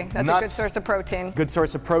 Absolutely. That's Nuts, a good source of protein. Good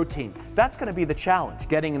source of protein. That's going to be the challenge,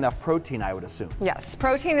 getting enough protein, I would assume. Yes,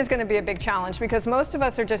 protein is going to be a big challenge because most of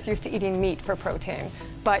us are just used to eating meat for protein.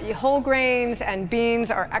 But whole grains and beans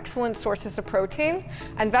are excellent sources of protein,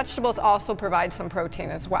 and vegetables also provide some protein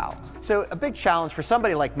as well. So a big challenge for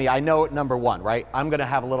somebody like me, I know number one, right? I'm going to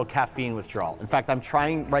have a little caffeine withdrawal. In fact, I'm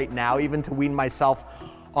trying right now even to wean myself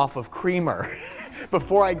off of creamer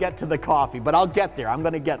before I get to the coffee, but I'll get there. I'm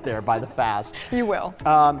going to get there by the fast. You will.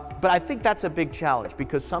 But I think that's a big challenge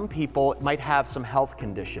because some people might have some health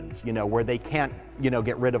conditions, where they can't,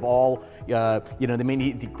 get rid of all, they may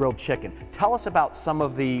need to eat grilled chicken. Tell us about some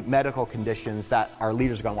of the medical conditions that our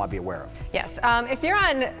leaders are going to want to be aware of. Yes, if you're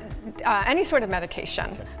on any sort of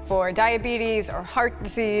medication for diabetes or heart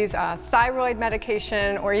disease, thyroid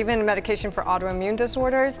medication, or even medication for autoimmune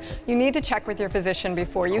disorders, you need to check with your physician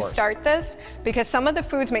before you start this, because some of the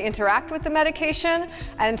foods may interact with the medication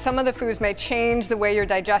and some of the foods may change the way you're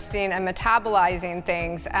digesting and metabolizing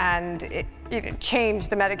things, and it change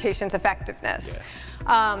the medication's effectiveness.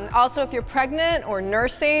 Also, if you're pregnant or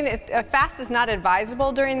nursing, a fast is not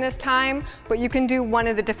advisable during this time, but you can do one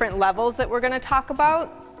of the different levels that we're going to talk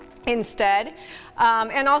about instead.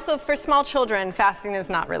 And also for small children, fasting is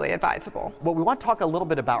not really advisable. What we want to talk a little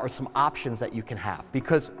bit about are some options that you can have,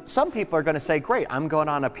 because some people are going to say, great, I'm going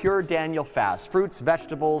on a pure Daniel fast, fruits,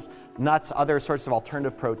 vegetables, nuts, other sorts of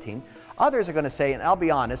alternative protein. Others are going to say, and I'll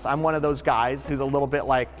be honest, I'm one of those guys who's a little bit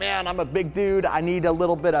like, man, I'm a big dude, I need a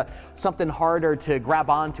little bit of something harder to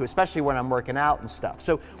grab onto, especially when I'm working out and stuff.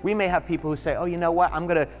 So we may have people who say, oh, you know what, I'm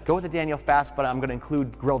going to go with the Daniel fast, but I'm going to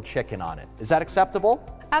include grilled chicken on it. Is that acceptable?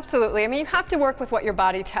 Absolutely. I mean, you have to work with what your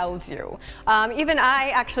body tells you. Even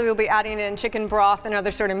I actually will be adding in chicken broth and other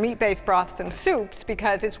sort of meat-based broths and soups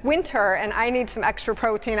because it's winter and I need some extra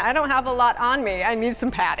protein. I don't have a lot on me. I need some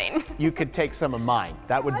padding. You could take some of mine.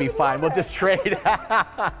 That would be fine. We'll just trade.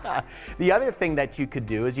 The other thing that you could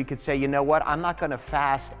do is you could say, you know what, I'm not going to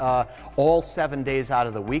fast all 7 days out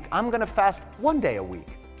of the week. I'm going to fast 1 day a week.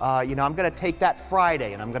 I'm going to take that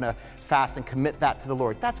Friday and I'm going to fast and commit that to the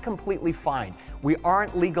Lord. That's completely fine. We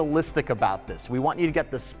aren't legalistic about this. We want you to get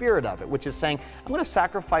the spirit of it, which is saying, I'm going to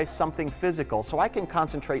sacrifice something physical so I can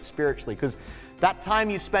concentrate spiritually, because that time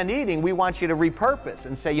you spend eating, we want you to repurpose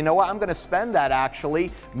and say, you know what, I'm going to spend that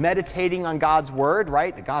actually meditating on God's Word,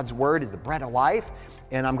 right? God's Word is the bread of life,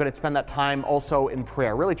 and I'm going to spend that time also in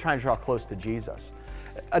prayer, really trying to draw close to Jesus.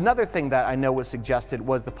 Another thing that I know was suggested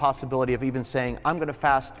was the possibility of even saying, I'm going to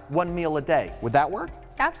fast 1 meal a day. Would that work?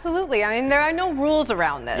 Absolutely. I mean, there are no rules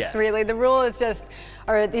around this, really. The rule is just,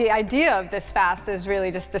 or the idea of this fast is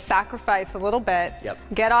really just to sacrifice a little bit,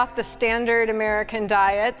 get off the standard American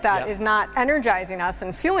diet that is not energizing us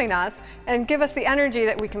and fueling us, and give us the energy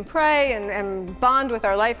that we can pray and bond with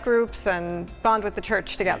our life groups and bond with the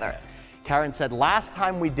church together. Karen said last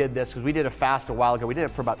time we did this, because we did a fast a while ago, we did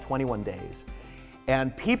it for about 21 days.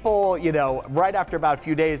 And people, right after about a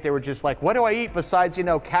few days, they were just like, what do I eat besides,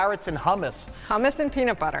 carrots and hummus? Hummus and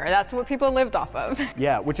peanut butter. That's what people lived off of.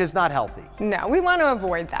 Yeah, which is not healthy. No, we want to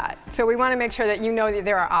avoid that. So we want to make sure that you know that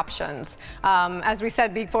there are options. As we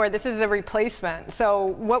said before, this is a replacement. So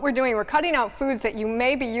what we're doing, we're cutting out foods that you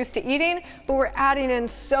may be used to eating, but we're adding in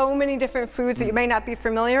so many different foods that you may not be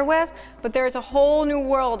familiar with. But there's a whole new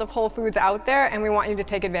world of whole foods out there, and we want you to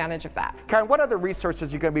take advantage of that. Karen, what other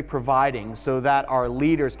resources are you going to be providing so that our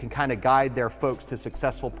leaders can kind of guide their folks to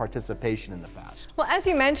successful participation in the fast? Well, as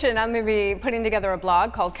you mentioned, I'm going to be putting together a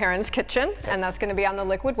blog called Karen's Kitchen, and that's going to be on the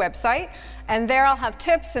Liquid website. And there I'll have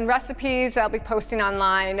tips and recipes that I'll be posting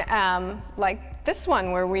online, like this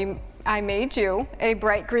one where I made you a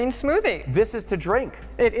bright green smoothie. This is to drink.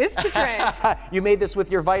 It is to drink. You made this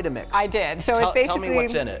with your Vitamix. I did. So tell me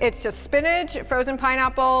what's in it. It's just spinach, frozen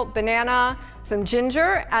pineapple, banana, some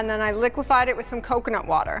ginger, and then I liquefied it with some coconut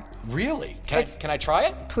water. Really? Can I try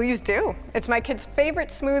it? Please do. It's my kid's favorite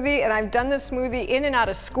smoothie, and I've done this smoothie in and out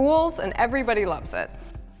of schools, and everybody loves it.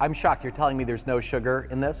 I'm shocked. You're telling me there's no sugar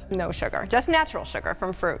in this? No sugar. Just natural sugar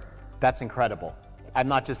from fruit. That's incredible. I'm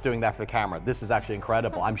not just doing that for the camera. This is actually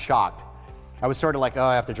incredible. I'm shocked. I was sort of like, oh,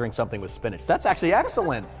 I have to drink something with spinach. That's actually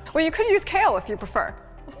excellent. Well, you could use kale if you prefer.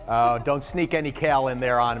 Oh, don't sneak any kale in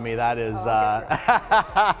there on me. That is...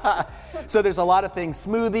 So there's a lot of things,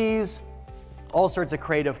 smoothies, all sorts of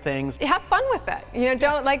creative things. Have fun with it.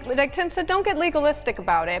 Don't, like Tim said, don't get legalistic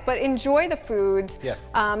about it, but enjoy the foods,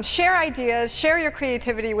 share ideas, share your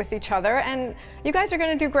creativity with each other, and you guys are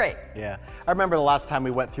going to do great. Yeah. I remember the last time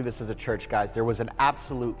we went through this as a church, guys, there was an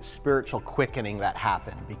absolute spiritual quickening that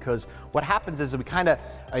happened, because what happens is we kind of,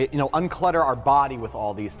 unclutter our body with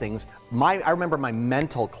all these things. I remember my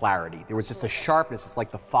mental clarity. There was just a sharpness. It's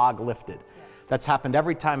like the fog lifted. That's happened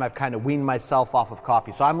every time I've kind of weaned myself off of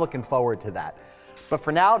coffee. So I'm looking forward to that. But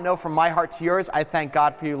for now, know from my heart to yours, I thank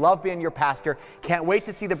God for you. Love being your pastor. Can't wait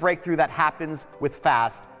to see the breakthrough that happens with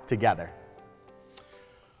fast together.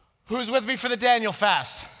 Who's with me for the Daniel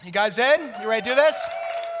fast? You guys in? You ready to do this?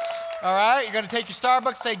 All right, you're going to take your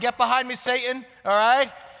Starbucks, say, get behind me, Satan. All right?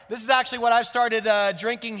 This is actually what I've started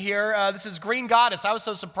drinking here. This is Green Goddess. I was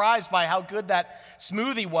so surprised by how good that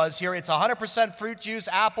smoothie was here. It's 100% fruit juice,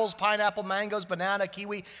 apples, pineapple, mangoes, banana,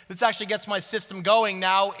 kiwi. This actually gets my system going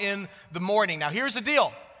now in the morning. Now, here's the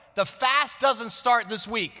deal. The fast doesn't start this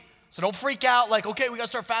week. So don't freak out like, okay, we got to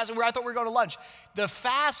start fasting. I thought we were going to lunch. The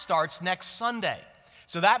fast starts next Sunday.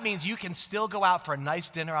 So that means you can still go out for a nice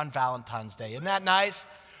dinner on Valentine's Day. Isn't that nice?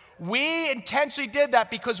 We intentionally did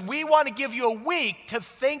that because we want to give you a week to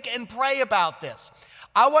think and pray about this.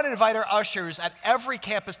 I want to invite our ushers at every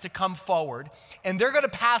campus to come forward, and they're going to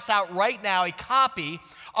pass out right now a copy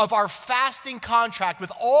of our fasting contract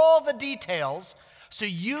with all the details so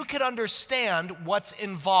you can understand what's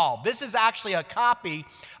involved. This is actually a copy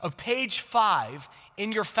of page 5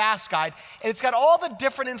 in your fast guide, and it's got all the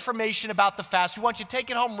different information about the fast. We want you to take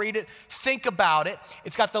it home, read it, think about it.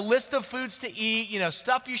 It's got the list of foods to eat,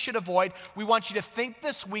 stuff you should avoid. We want you to think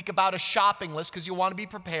this week about a shopping list because you want to be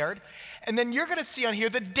prepared. And then you're going to see on here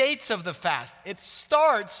the dates of the fast. It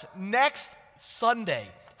starts next Sunday,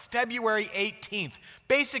 February 18th,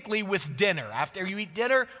 basically with dinner. After you eat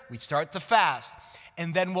dinner, we start the fast.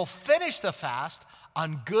 And then we'll finish the fast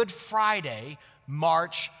on Good Friday,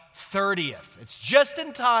 March 30th. It's just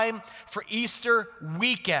in time for Easter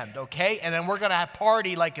weekend, okay? And then we're going to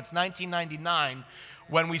party like it's 1999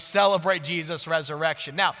 when we celebrate Jesus'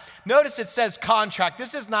 resurrection. Now, notice it says contract.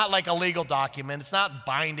 This is not like a legal document. It's not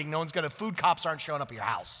binding. Food cops aren't showing up at your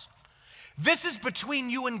house. This is between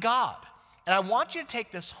you and God. And I want you to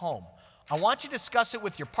take this home. I want you to discuss it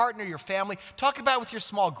with your partner, your family. Talk about it with your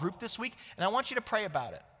small group this week, and I want you to pray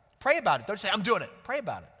about it. Pray about it. Don't say, I'm doing it. Pray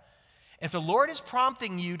about it. If the Lord is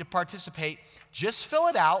prompting you to participate, just fill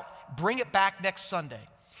it out, bring it back next Sunday.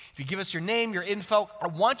 If you give us your name, your info, I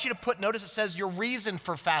want you to notice it says your reason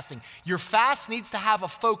for fasting. Your fast needs to have a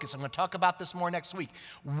focus. I'm going to talk about this more next week.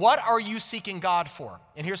 What are you seeking God for?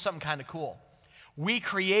 And here's something kind of cool. We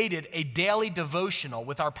created a daily devotional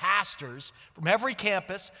with our pastors from every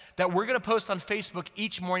campus that we're going to post on Facebook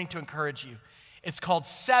each morning to encourage you. It's called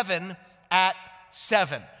 7 at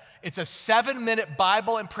 7. It's a 7-minute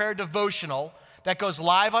Bible and prayer devotional that goes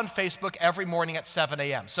live on Facebook every morning at 7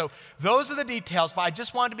 a.m. So those are the details, but I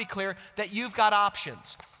just wanted to be clear that you've got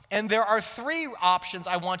options. And there are 3 options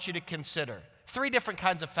I want you to consider. 3 different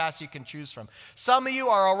kinds of fasts you can choose from. Some of you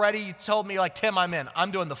are already, you told me like, Tim, I'm in.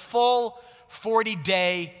 I'm doing the full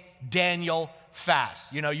 40-day Daniel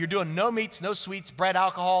fast. You're doing no meats, no sweets, bread,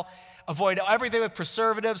 alcohol. Avoid everything with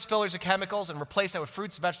preservatives, fillers, and chemicals, and replace that with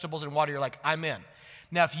fruits, vegetables, and water. You're like, I'm in.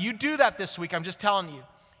 Now, if you do that this week, I'm just telling you,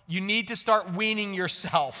 you need to start weaning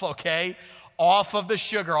yourself, okay? Off of the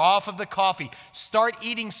sugar, off of the coffee. Start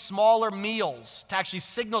eating smaller meals to actually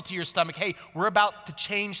signal to your stomach, hey, we're about to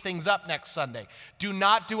change things up next Sunday. Do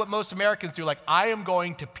not do what most Americans do, like, I am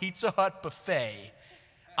going to Pizza Hut buffet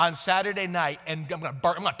on Saturday night, and I'm going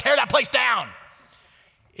to tear that place down.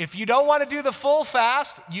 If you don't want to do the full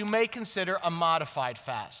fast, you may consider a modified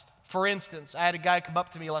fast. For instance, I had a guy come up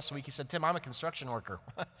to me last week. He said, Tim, I'm a construction worker.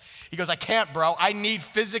 He goes, I can't, bro. I need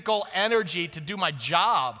physical energy to do my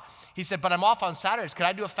job. He said, but I'm off on Saturdays. Could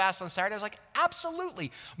I do a fast on Saturday? I was like,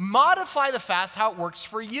 absolutely. Modify the fast how it works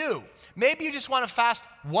for you. Maybe you just want to fast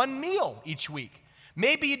 1 meal each week.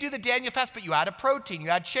 Maybe you do the Daniel fast, but you add a protein, you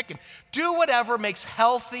add chicken. Do whatever makes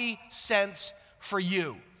healthy sense for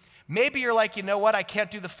you. Maybe you're like, you know what, I can't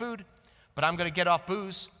do the food, but I'm going to get off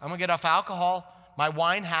booze. I'm going to get off alcohol, my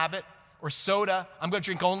wine habit, or soda. I'm going to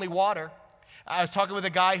drink only water. I was talking with a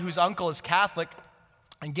guy whose uncle is Catholic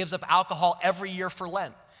and gives up alcohol every year for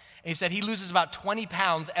Lent. And he said he loses about 20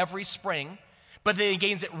 pounds every spring, but then he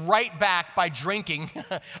gains it right back by drinking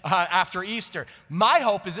after Easter. My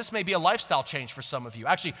hope is this may be a lifestyle change for some of you,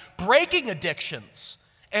 actually breaking addictions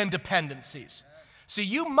and dependencies. So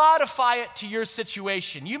you modify it to your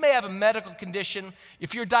situation. You may have a medical condition.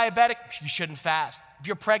 If you're diabetic, you shouldn't fast. If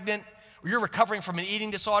you're pregnant or you're recovering from an eating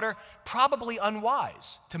disorder, probably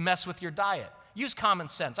unwise to mess with your diet. Use common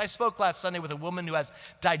sense. I spoke last Sunday with a woman who has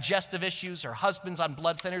digestive issues. Her husband's on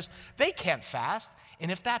blood thinners. They can't fast. And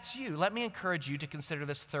if that's you, let me encourage you to consider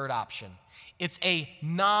this third option. It's a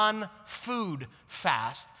non-food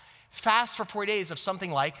fast. Fast for 40 days of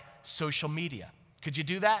something like social media. Could you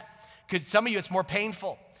do that? Could some of you, it's more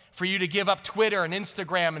painful for you to give up Twitter and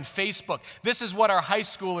Instagram and Facebook. This is what our high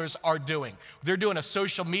schoolers are doing. They're doing a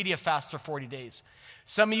social media fast for 40 days.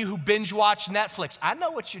 Some of you who binge watch Netflix, I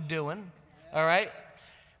know what you're doing. All right?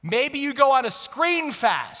 Maybe you go on a screen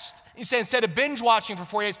fast. You say, instead of binge watching for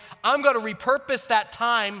 4 days, I'm going to repurpose that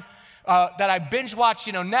time that I binge watched,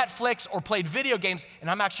 Netflix or played video games, and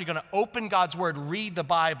I'm actually going to open God's word, read the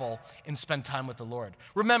Bible, and spend time with the Lord.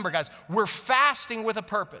 Remember, guys, we're fasting with a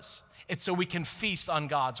purpose. It's so we can feast on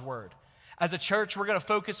God's word. As a church, we're going to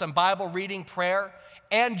focus on Bible reading, prayer,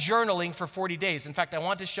 and journaling for 40 days. In fact, I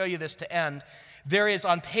want to show you this to end. There is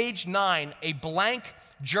on page 9 a blank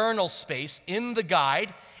journal space in the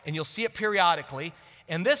guide, and you'll see it periodically.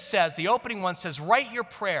 And this says, the opening one says, write your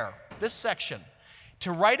prayer, this section,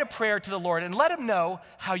 to write a prayer to the Lord and let him know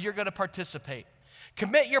how you're going to participate.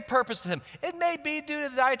 Commit your purpose to him. It may be due to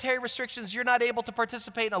the dietary restrictions you're not able to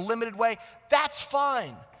participate in a limited way. That's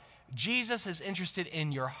fine. Jesus is interested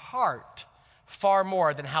in your heart far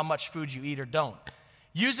more than how much food you eat or don't.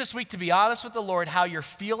 Use this week to be honest with the Lord, how you're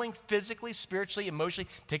feeling physically, spiritually, emotionally.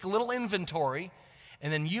 Take a little inventory,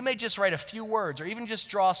 and then you may just write a few words or even just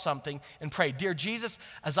draw something and pray, Dear Jesus,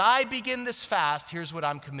 as I begin this fast, here's what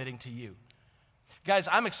I'm committing to you. Guys,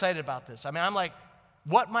 I'm excited about this. I'm like,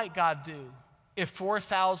 what might God do if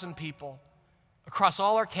 4,000 people across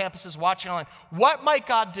all our campuses watching online, what might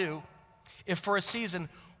God do if for a season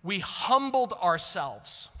we humbled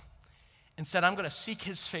ourselves and said, I'm going to seek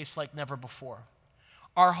his face like never before?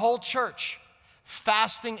 Our whole church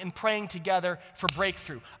fasting and praying together for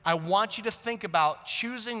breakthrough. I want you to think about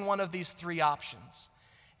choosing one of these three options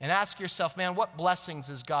and ask yourself, man, what blessings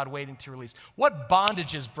is God waiting to release? What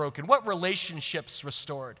bondage is broken? What relationships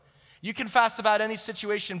restored? You can fast about any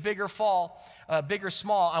situation, big or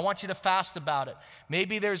small. I want you to fast about it.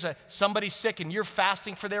 Maybe there's somebody sick and you're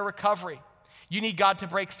fasting for their recovery. You need God to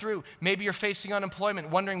break through. Maybe you're facing unemployment,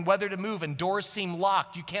 wondering whether to move, and doors seem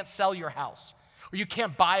locked. You can't sell your house, or you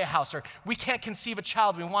can't buy a house, or we can't conceive a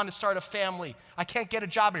child. We want to start a family. I can't get a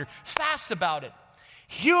job here. Fast about it.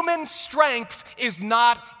 Human strength is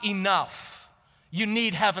not enough. You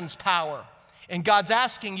need heaven's power. And God's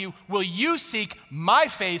asking you, will you seek my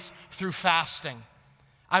face through fasting?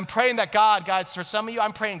 I'm praying that God, guys, for some of you,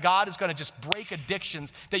 I'm praying God is going to just break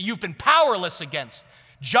addictions that you've been powerless against.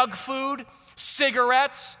 Junk food,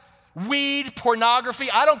 cigarettes, weed,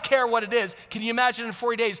 pornography, I don't care what it is. Can you imagine in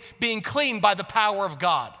 40 days being cleaned by the power of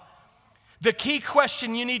God? The key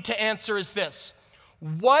question you need to answer is this: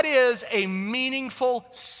 what is a meaningful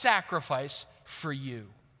sacrifice for you?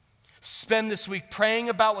 Spend this week praying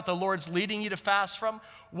about what the Lord's leading you to fast from.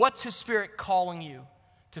 What's his Spirit calling you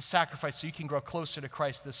to sacrifice so you can grow closer to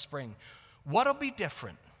Christ this spring? What'll be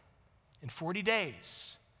different in 40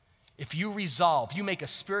 days if you resolve, you make a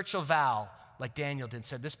spiritual vow like Daniel did,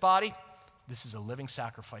 said, this body, this is a living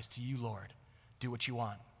sacrifice to you, Lord. Do what you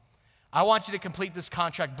want. I want you to complete this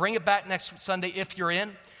contract. Bring it back next Sunday if you're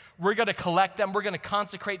in. We're going to collect them. We're going to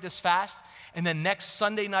consecrate this fast. And then next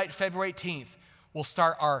Sunday night, February 18th, we'll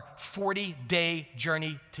start our 40-day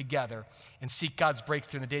journey together and seek God's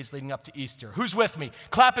breakthrough in the days leading up to Easter. Who's with me?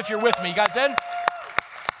 Clap if you're with me. You guys in?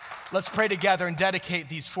 Let's pray together and dedicate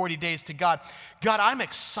these 40 days to God. God, I'm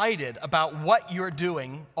excited about what you're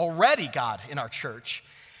doing already, God, in our church.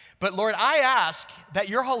 But Lord, I ask that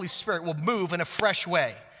your Holy Spirit will move in a fresh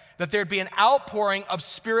way, that there'd be an outpouring of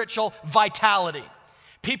spiritual vitality.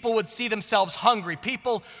 People would see themselves hungry.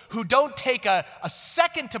 People who don't take a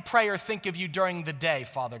second to pray or think of you during the day,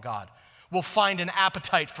 Father God, will find an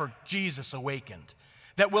appetite for Jesus awakened,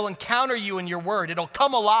 that will encounter you in your word. It'll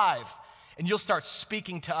come alive, and you'll start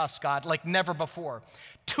speaking to us, God, like never before.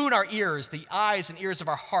 Tune our ears, the eyes and ears of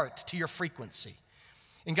our heart to your frequency.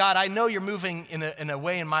 And God, I know you're moving in a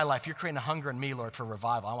way in my life. You're creating a hunger in me, Lord, for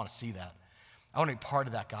revival. I want to see that. I want to be part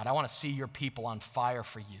of that, God. I want to see your people on fire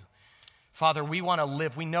for you. Father, we want to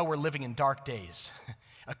live. We know we're living in dark days,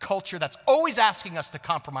 a culture that's always asking us to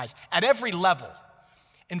compromise at every level.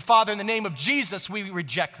 And Father, in the name of Jesus, we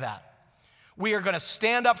reject that. We are going to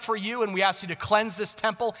stand up for you, and we ask you to cleanse this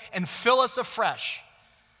temple and fill us afresh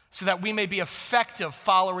so that we may be effective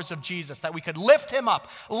followers of Jesus, that we could lift him up.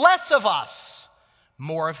 Less of us,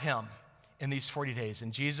 more of him in these 40 days.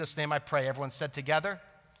 In Jesus' name I pray. Everyone said together,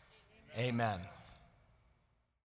 amen.